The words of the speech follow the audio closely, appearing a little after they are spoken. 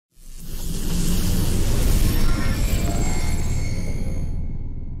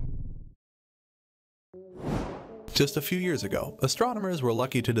Just a few years ago, astronomers were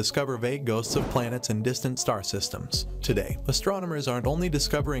lucky to discover vague ghosts of planets in distant star systems. Today, astronomers aren't only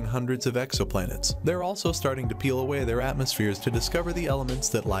discovering hundreds of exoplanets, they're also starting to peel away their atmospheres to discover the elements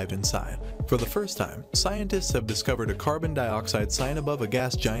that lie inside. For the first time, scientists have discovered a carbon dioxide sign above a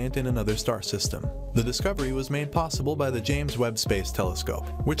gas giant in another star system. The discovery was made possible by the James Webb Space Telescope,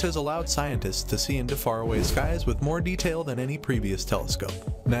 which has allowed scientists to see into faraway skies with more detail than any previous telescope.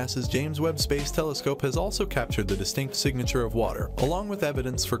 NASA's James Webb Space Telescope has also captured the distinct signature of water, along with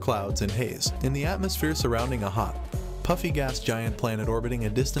evidence for clouds and haze, in the atmosphere surrounding a hot, puffy gas giant planet orbiting a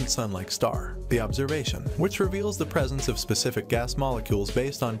distant sun-like star. The observation, which reveals the presence of specific gas molecules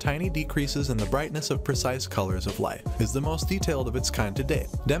based on tiny decreases in the brightness of precise colors of light, is the most detailed of its kind to date,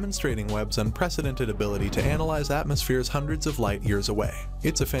 demonstrating Webb's unprecedented ability to analyze atmospheres hundreds of light years away.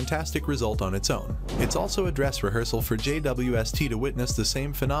 It's a fantastic result on its own. It's also a dress rehearsal for JWST to witness the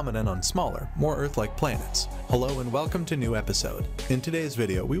same phenomenon on smaller, more Earth-like planets. Hello and welcome to new episode. In today's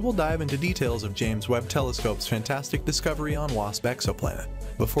video, we will dive into details of James Webb Telescope's fantastic discovery on WASP exoplanet.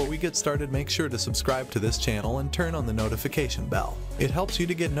 Before we get started, make sure to subscribe to this channel and turn on the notification bell. It helps you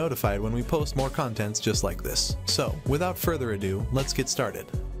to get notified when we post more contents just like this. So, without further ado, let's get started.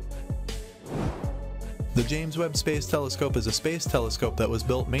 The James Webb Space Telescope is a space telescope that was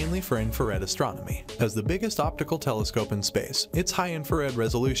built mainly for infrared astronomy. As the biggest optical telescope in space, its high infrared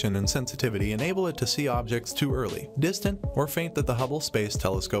resolution and sensitivity enable it to see objects too early, distant, or faint that the Hubble Space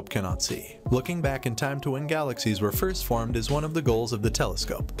Telescope cannot see. Looking back in time to when galaxies were first formed is one of the goals of the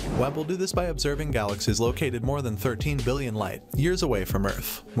telescope. Webb will do this by observing galaxies located more than 13 billion light years away from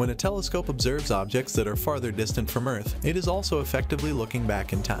Earth. When a telescope observes objects that are farther distant from Earth, it is also effectively looking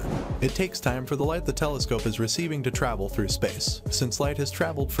back in time. It takes time for the light the telescope is receiving to travel through space. Since light has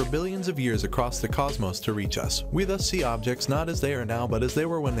traveled for billions of years across the cosmos to reach us, we thus see objects not as they are now but as they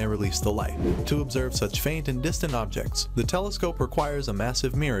were when they released the light. To observe such faint and distant objects, the telescope requires a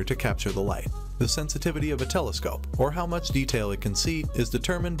massive mirror to capture the light. The sensitivity of a telescope, or how much detail it can see, is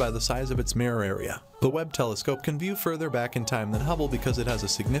determined by the size of its mirror area. The Webb telescope can view further back in time than Hubble because it has a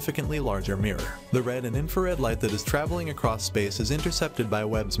significantly larger mirror. The red and infrared light that is traveling across space is intercepted by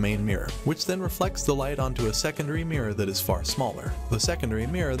Webb's main mirror, which then reflects the light onto a secondary mirror that is far smaller. The secondary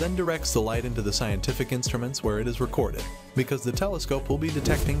mirror then directs the light into the scientific instruments where it is recorded. Because the telescope will be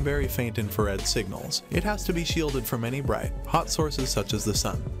detecting very faint infrared signals, it has to be shielded from any bright, hot sources such as the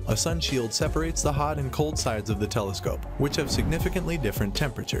sun. A sun shield separates the hot and cold sides of the telescope, which have significantly different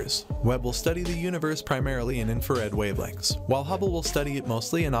temperatures. Webb will study the universe primarily in infrared wavelengths, while Hubble will study it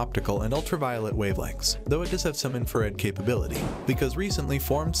mostly in optical and ultraviolet wavelengths, though it does have some infrared capability. Because recently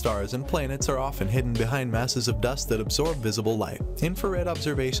formed stars and planets are often hidden behind masses of dust that absorb visible light, infrared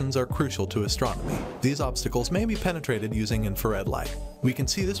observations are crucial to astronomy. These obstacles may be penetrated using infrared light. We can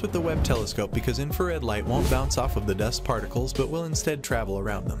see this with the Webb telescope because infrared light won't bounce off of the dust particles but will instead travel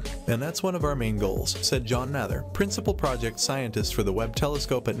around them. And that's one of our main goals, said John Mather, principal project scientist for the Webb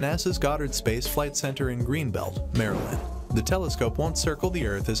telescope at NASA's Goddard Space Flight Center in Greenbelt, Maryland. The telescope won't circle the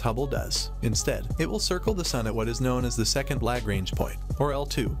Earth as Hubble does. Instead, it will circle the Sun at what is known as the second Lagrange point, or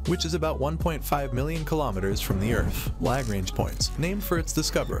L2, which is about 1.5 million kilometers from the Earth. Lagrange points, named for its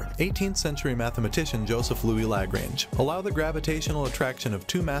discoverer, 18th century mathematician Joseph Louis Lagrange, allow the gravitational attraction of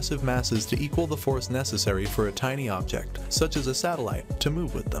two massive masses to equal the force necessary for a tiny object, such as a satellite, to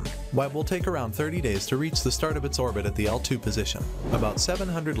move with them. Webb will take around 30 days to reach the start of its orbit at the L2 position, about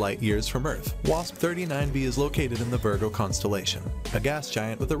 700 light years from Earth. WASP-39b is located in the Virgo constellation. A gas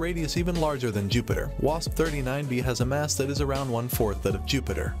giant with a radius even larger than Jupiter, WASP-39b has a mass that is around 1/4 that of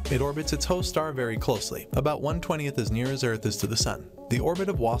Jupiter. It orbits its host star very closely, about 1/20th as near as Earth is to the Sun. The orbit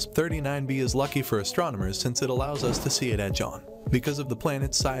of WASP-39b is lucky for astronomers since it allows us to see it edge on. Because of the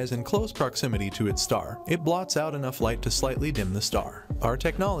planet's size and close proximity to its star, it blots out enough light to slightly dim the star. Our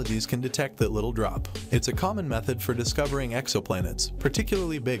technologies can detect that little drop. It's a common method for discovering exoplanets,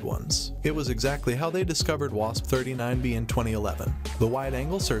 particularly big ones. It was exactly how they discovered WASP-39b in 2011. The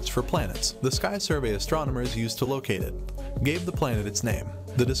wide-angle search for planets, the sky survey astronomers used to locate it, gave the planet its name.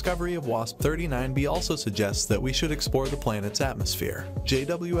 The discovery of WASP-39b also suggests that we should explore the planet's atmosphere.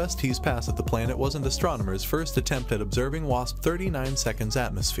 JWST's pass at the planet wasn't astronomers' first attempt at observing WASP-39's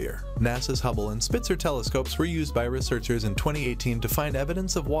atmosphere. NASA's Hubble and Spitzer telescopes were used by researchers in 2018 to find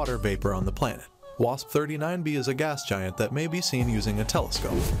evidence of water vapor on the planet. WASP-39b is a gas giant that may be seen using a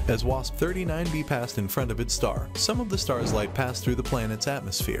telescope. As WASP-39b passed in front of its star, some of the star's light passed through the planet's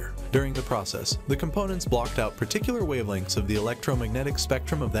atmosphere. During the process, the components blocked out particular wavelengths of the electromagnetic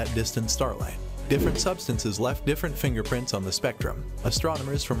spectrum of that distant starlight. different substances left different fingerprints on the spectrum.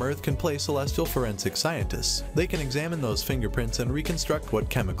 Astronomers from Earth can play celestial forensic scientists. They can examine those fingerprints and reconstruct what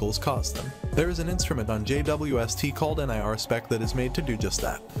chemicals caused them. There is an instrument on JWST called NIR-SPEC that is made to do just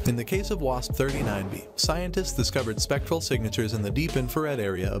that. In the case of WASP-39b, scientists discovered spectral signatures in the deep infrared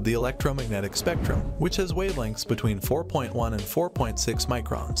area of the electromagnetic spectrum, which has wavelengths between 4.1 and 4.6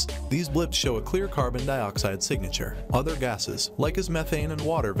 microns. These blips show a clear carbon dioxide signature. Other gases, like as methane and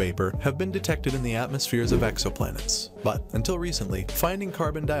water vapor, have been detected in the atmospheres of exoplanets. But, until recently, finding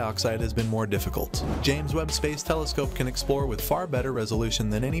carbon dioxide has been more difficult. James Webb Space Telescope can explore with far better resolution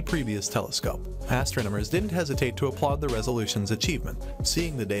than any previous telescope. Astronomers didn't hesitate to applaud the resolution's achievement.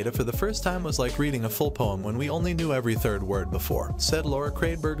 Seeing the data for the first time was like reading a full poem when we only knew every third word before, said Laura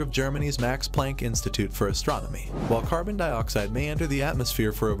Kreidberg of Germany's Max Planck Institute for Astronomy. While carbon dioxide may enter the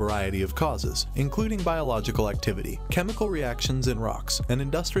atmosphere for a variety of causes, including biological activity, chemical reactions in rocks, and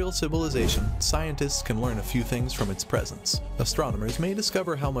industrial civilization, scientists can learn a few things from its presence. Astronomers may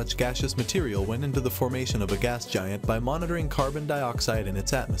discover how much gaseous material went into the formation of a gas giant by monitoring carbon dioxide in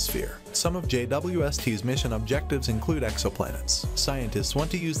its atmosphere. Some of JWST's mission objectives include exoplanets. Scientists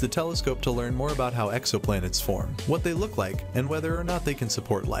want to use the telescope to learn more about how exoplanets form, what they look like, and whether or not they can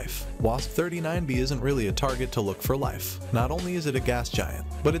support life. WASP-39b isn't really a target to look for life. Not only is it a gas giant,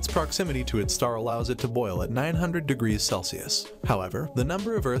 but its proximity to its star allows it to boil at 900 degrees Celsius. However, the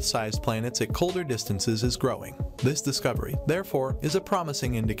number of Earth-sized planets at colder distances is growing. This discovery, therefore, is a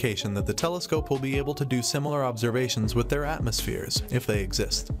promising indication that the telescope will be able to do similar observations with their atmospheres, if they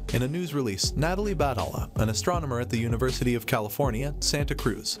exist. In a news release, Natalie Badala, an astronomer at the University of California, Santa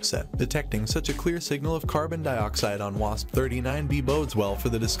Cruz, said, "Detecting such a clear signal of carbon dioxide on WASP-39b bodes well for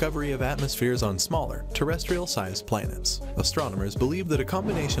the discovery of atmospheres on smaller, terrestrial-sized planets." Astronomers believe that a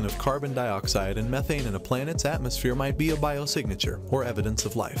combination of carbon dioxide and methane in a planet's atmosphere might be a biosignature, or evidence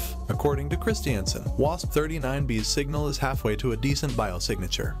of life. According to Christiansen, WASP-39b's signal is halfway to a decent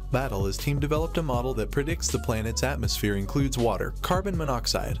biosignature. Badala's team developed a model that predicts the planet's atmosphere includes water, carbon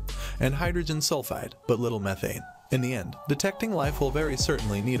monoxide, and hydrogen sulfide, but little methane. In the end, detecting life will very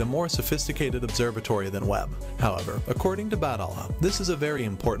certainly need a more sophisticated observatory than Webb. However, according to Badala, this is a very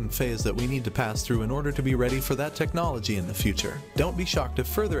important phase that we need to pass through in order to be ready for that technology in the future. Don't be shocked if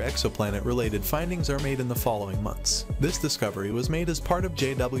further exoplanet-related findings are made in the following months. This discovery was made as part of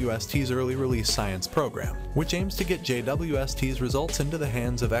JWST's early release science program, which aims to get JWST's results into the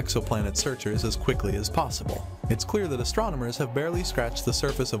hands of exoplanet searchers as quickly as possible. It's clear that astronomers have barely scratched the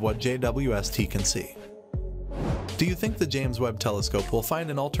surface of what JWST can see. Do you think the James Webb Telescope will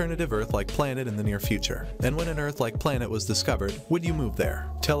find an alternative Earth-like planet in the near future? And when an Earth-like planet was discovered, would you move there?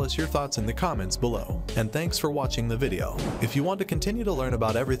 Tell us your thoughts in the comments below. And thanks for watching the video. If you want to continue to learn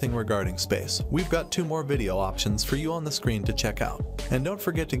about everything regarding space, we've got 2 more video options for you on the screen to check out. And don't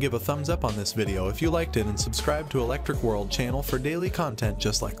forget to give a thumbs up on this video if you liked it and subscribe to Electric World channel for daily content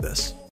just like this.